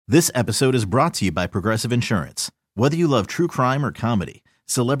This episode is brought to you by Progressive Insurance. Whether you love true crime or comedy,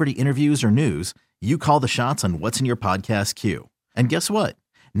 celebrity interviews or news, you call the shots on what's in your podcast queue. And guess what?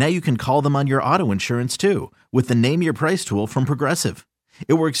 Now you can call them on your auto insurance too with the Name Your Price tool from Progressive.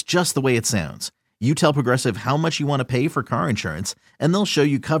 It works just the way it sounds. You tell Progressive how much you want to pay for car insurance, and they'll show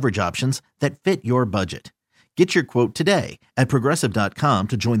you coverage options that fit your budget. Get your quote today at Progressive.com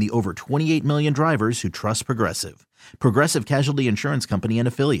to join the over 28 million drivers who trust Progressive. Progressive Casualty Insurance Company and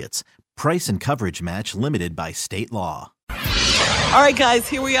Affiliates. Price and coverage match limited by state law. All right, guys,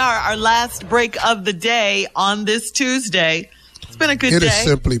 here we are, our last break of the day on this Tuesday. It's been a good day. It is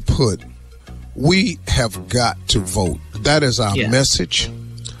simply put, we have got to vote. That is our message.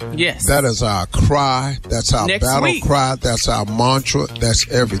 Yes. That is our cry. That's our battle cry. That's our mantra. That's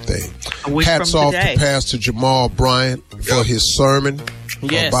everything. Hats off to Pastor Jamal Bryant for his sermon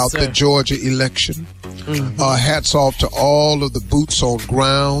about the Georgia election. Hats off to all of the boots on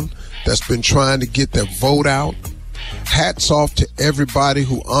ground that's been trying to get their vote out. Hats off to everybody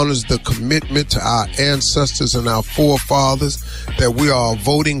who honors the commitment to our ancestors and our forefathers, that we are a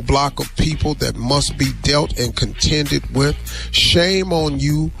voting block of people that must be dealt and contended with. Shame on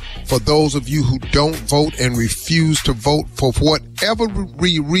you for those of you who don't vote and refuse to vote for whatever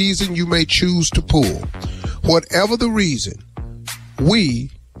reason you may choose to pull. Whatever the reason,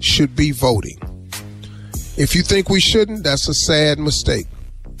 we should be voting. If you think we shouldn't, that's a sad mistake.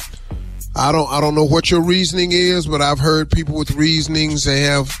 I don't know what your reasoning is, but I've heard people with reasonings. They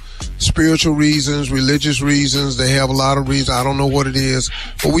have spiritual reasons, religious reasons. They have a lot of reasons. I don't know what it is,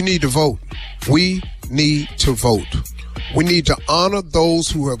 but we need to vote. We need to vote. We need to honor those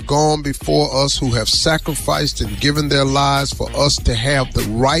who have gone before us, who have sacrificed and given their lives for us to have the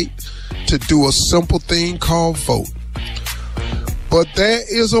right to do a simple thing called vote. But there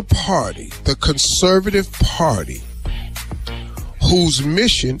is a party, the Conservative Party, whose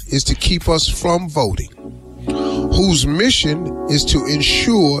mission is to keep us from voting, whose mission is to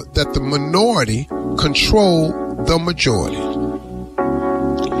ensure that the minority control the majority.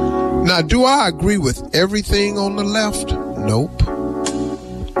 Now, do I agree with everything on the left? Nope.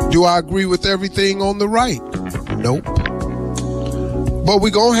 Do I agree with everything on the right? Nope. But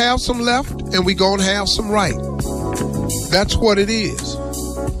we're going to have some left and we're going to have some right. That's what it is.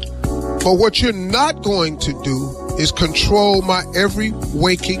 But what you're not going to do is control my every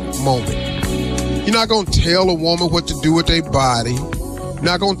waking moment. You're not going to tell a woman what to do with their body. You're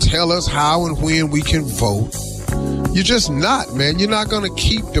not going to tell us how and when we can vote. You're just not, man. You're not going to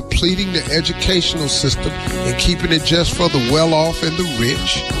keep depleting the educational system and keeping it just for the well-off and the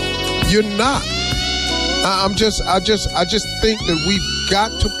rich. You're not. I just think that we've got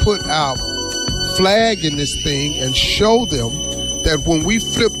to put our flag in this thing and show them that when we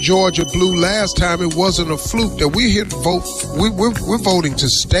flipped Georgia blue last time, it wasn't a fluke, that we're here to vote. We're voting to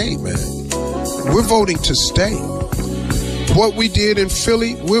stay, man. We're voting to stay. What we did in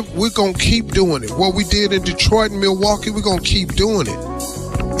Philly, we're going to keep doing it. What we did in Detroit and Milwaukee, we're going to keep doing it.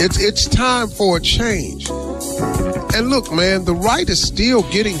 It's time for a change. And look, man, the right is still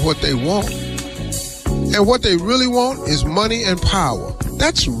getting what they want. And what they really want is money and power.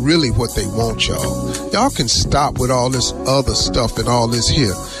 That's really what they want, y'all. Y'all can stop with all this other stuff and all this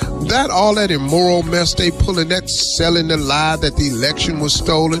here. All that immoral mess they pulling, that selling the lie that the election was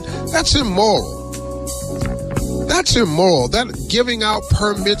stolen, that's immoral. That's immoral. That giving out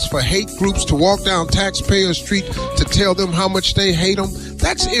permits for hate groups to walk down Taxpayer Street to tell them how much they hate them,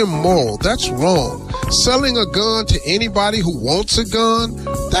 that's immoral. That's wrong. Selling a gun to anybody who wants a gun,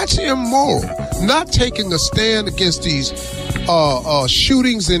 that's immoral. Not taking a stand against these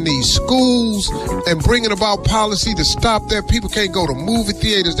shootings in these schools and bringing about policy to stop that. People can't go to movie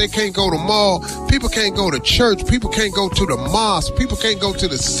theaters. They can't go to mall. People can't go to church. People can't go to the mosque. People can't go to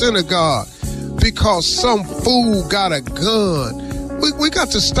the synagogue because some fool got a gun. We got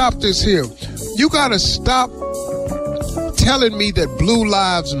to stop this here. You got to stop telling me that blue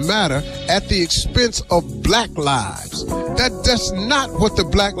lives matter at the expense of black lives. That's not what the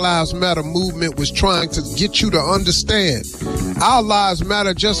Black Lives Matter movement was trying to get you to understand. Our lives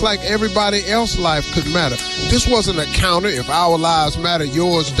matter just like everybody else's life could matter. This wasn't a counter. If our lives matter,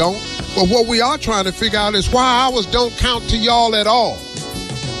 yours don't. But what we are trying to figure out is why ours don't count to y'all at all.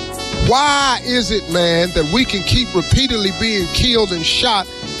 Why is it, man, that we can keep repeatedly being killed and shot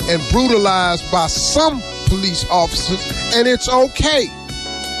and brutalized by some police officers and it's okay?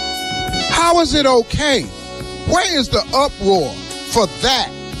 How is it okay? Where is the uproar for that?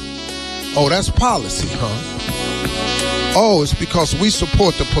 Oh, that's policy, huh? Oh, it's because we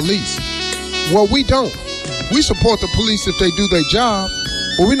support the police. Well, we don't. We support the police if they do their job,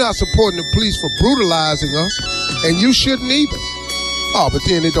 but we're not supporting the police for brutalizing us, and you shouldn't either. Oh, but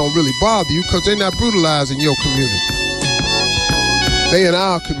then it don't really bother you because they're not brutalizing your community. They in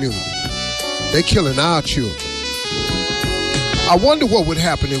our community. They killing our children. I wonder what would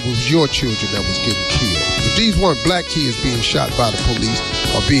happen if it was your children that was getting killed. If these weren't black kids being shot by the police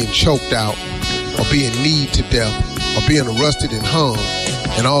or being choked out or being kneed to death or being arrested and hung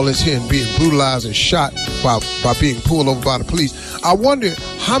and all this here and being brutalized and shot by being pulled over by the police, I wonder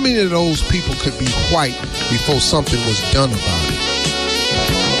how many of those people could be white before something was done about it.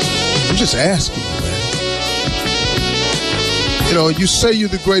 I'm just asking you, man. You know, you say you're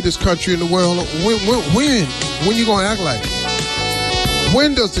the greatest country in the world. When you gonna act like it?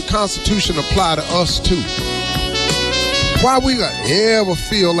 When does the Constitution apply to us too? Why we gonna ever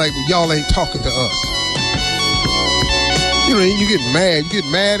feel like y'all ain't talking to us? You know, you get mad. You get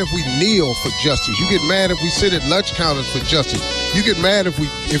mad if we kneel for justice. You get mad if we sit at lunch counters for justice. You get mad if we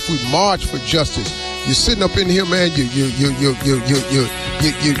march for justice. You're sitting up in here, man. You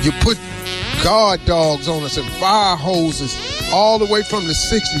put guard dogs on us and fire hoses all the way from the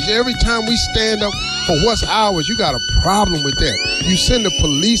 60s. Every time we stand up for what's ours, you got a problem with that. You send the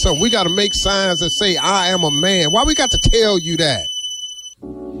police on. We got to make signs that say, I am a man. Why we got to tell you that?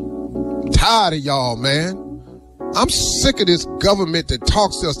 I'm tired of y'all, man. I'm sick of this government that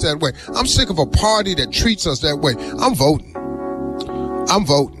talks to us that way. I'm sick of a party that treats us that way. I'm voting.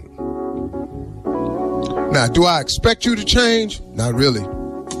 Now, do I expect you to change? Not really.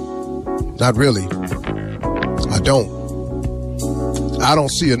 I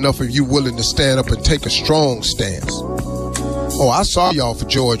don't see enough of you willing to stand up and take a strong stance. Oh, I saw y'all for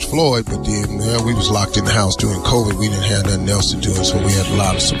George Floyd, but then we was locked in the house during COVID. We didn't have nothing else to do, so we had a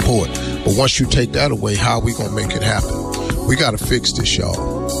lot of support. But once you take that away, how are we going to make it happen? We got to fix this, y'all.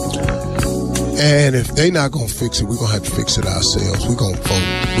 And if they not going to fix it, we're going to have to fix it ourselves. We're going to vote.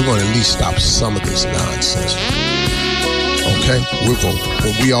 We're going to at least stop some of this nonsense. Okay? We'll vote.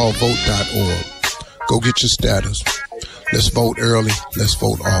 WeAllVote.org. Go get your status. Let's vote early. Let's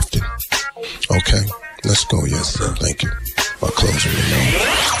vote often. Okay? Let's go. Yes, sir. Thank you. My closing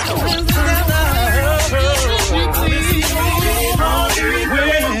remarks.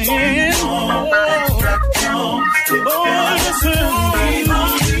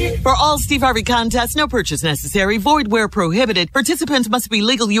 For all Steve Harvey contests, no purchase necessary, void where prohibited. Participants must be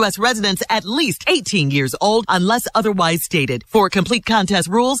legal U.S. residents at least 18 years old unless otherwise stated. For complete contest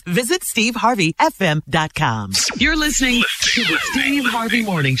rules, visit SteveHarveyFM.com. You're listening to the Steve Harvey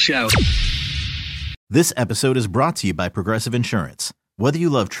Morning Show. This episode is brought to you by Progressive Insurance. Whether you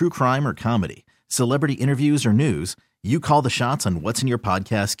love true crime or comedy, celebrity interviews or news, you call the shots on what's in your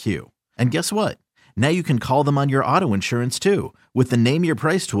podcast queue. And guess what? Now you can call them on your auto insurance too with the Name Your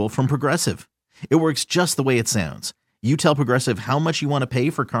Price tool from Progressive. It works just the way it sounds. You tell Progressive how much you want to pay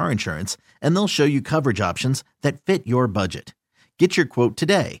for car insurance, and they'll show you coverage options that fit your budget. Get your quote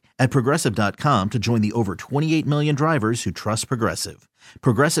today at Progressive.com to join the over 28 million drivers who trust Progressive.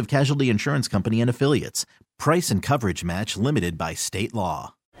 Progressive Casualty Insurance Company and Affiliates. Price and coverage match limited by state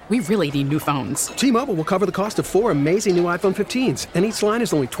law. We really need new phones. T-Mobile will cover the cost of 4 amazing new iPhone 15s, and each line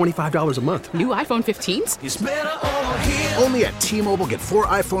is only $25 a month. New iPhone 15s? It's better over here. Only at T-Mobile, get 4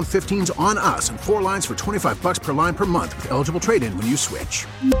 iPhone 15s on us and 4 lines for $25 per line per month with eligible trade-in when you switch.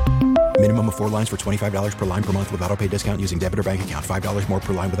 Minimum of 4 lines for $25 per line per month with autopay discount using debit or bank account. $5 more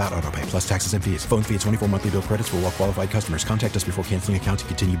per line without autopay, plus taxes and fees. Phone fee at 24 monthly bill credits for well-qualified customers. Contact us before canceling account to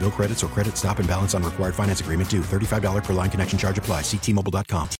continue bill credits or credit stop and balance on required finance agreement due. $35 per line connection charge applies. See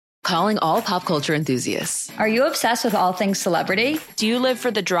T-Mobile.com. Calling all pop culture enthusiasts. Are you obsessed with all things celebrity? Do you live for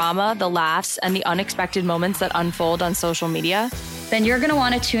the drama, the laughs, and the unexpected moments that unfold on social media? Then you're going to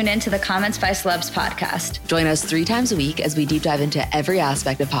want to tune in to the Comments by Celebs podcast. Join us 3 times a week as we deep dive into every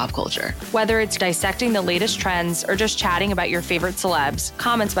aspect of pop culture. Whether it's dissecting the latest trends or just chatting about your favorite celebs,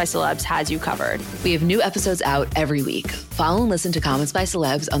 Comments by Celebs has you covered. We have new episodes out every week. Follow and listen to Comments by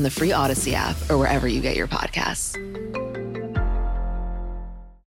Celebs on the free Odyssey app or wherever you get your podcasts.